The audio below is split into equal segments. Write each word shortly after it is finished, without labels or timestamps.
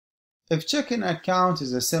If checking account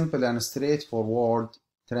is a simple and straightforward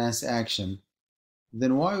transaction,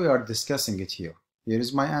 then why we are discussing it here? Here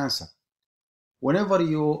is my answer. Whenever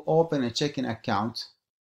you open a checking account,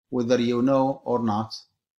 whether you know or not,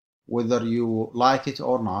 whether you like it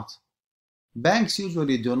or not, banks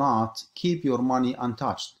usually do not keep your money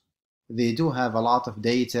untouched. They do have a lot of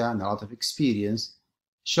data and a lot of experience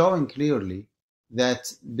showing clearly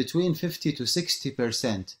that between 50 to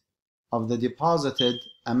 60% of the deposited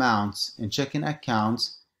amounts in checking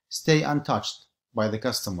accounts stay untouched by the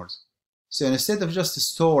customers. So instead of just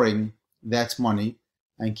storing that money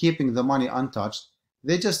and keeping the money untouched,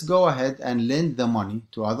 they just go ahead and lend the money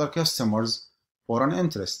to other customers for an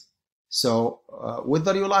interest. So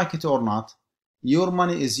whether you like it or not, your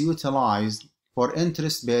money is utilized for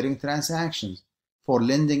interest-bearing transactions, for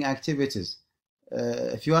lending activities.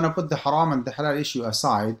 If you want to put the haram and the halal issue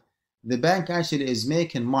aside, the bank actually is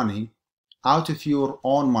making money out of your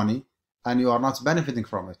own money and you are not benefiting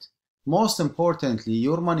from it. Most importantly,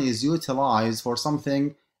 your money is utilized for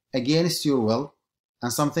something against your will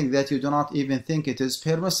and something that you do not even think it is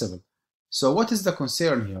permissible. So what is the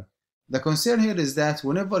concern here? The concern here is that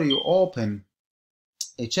whenever you open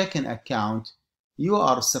a checking account, you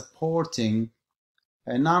are supporting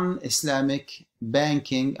a non-Islamic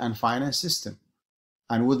banking and finance system.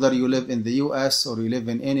 And whether you live in the US or you live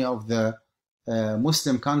in any of the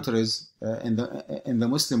Muslim countries in the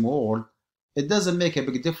Muslim world, it doesn't make a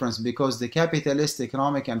big difference because the capitalist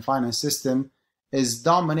economic and finance system is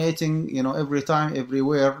dominating, every time,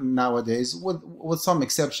 everywhere nowadays, with some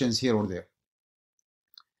exceptions here or there.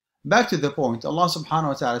 Back to the point, Allah subhanahu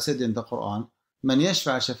wa ta'ala said in the Quran, "Man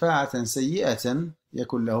yashfa' shafa'atan sayyi'atan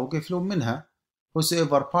yakun lahu kiflun minha."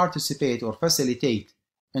 Whosoever participate or facilitate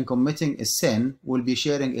in committing a sin will be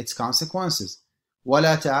sharing its consequences.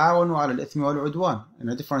 وَلَا تَعَاوَنُوا عَلَى الْإِثْمِ وَالْعُدْوَانِ. In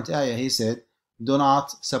a different ayah, he said, do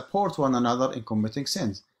not support one another in committing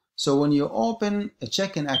sins. So when you open a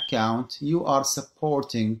checking account, you are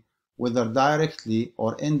supporting, whether directly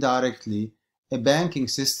or indirectly, a banking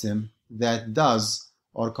system that does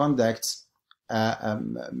or conducts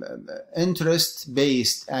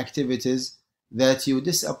interest-based activities that you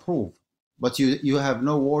disapprove, but you have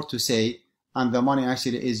no word to say, and the money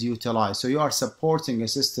actually is utilized. So you are supporting a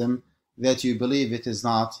system that you believe it is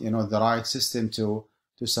not, the right system to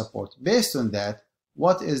support. Based on that,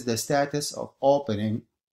 what is the status of opening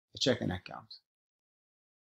a checking account?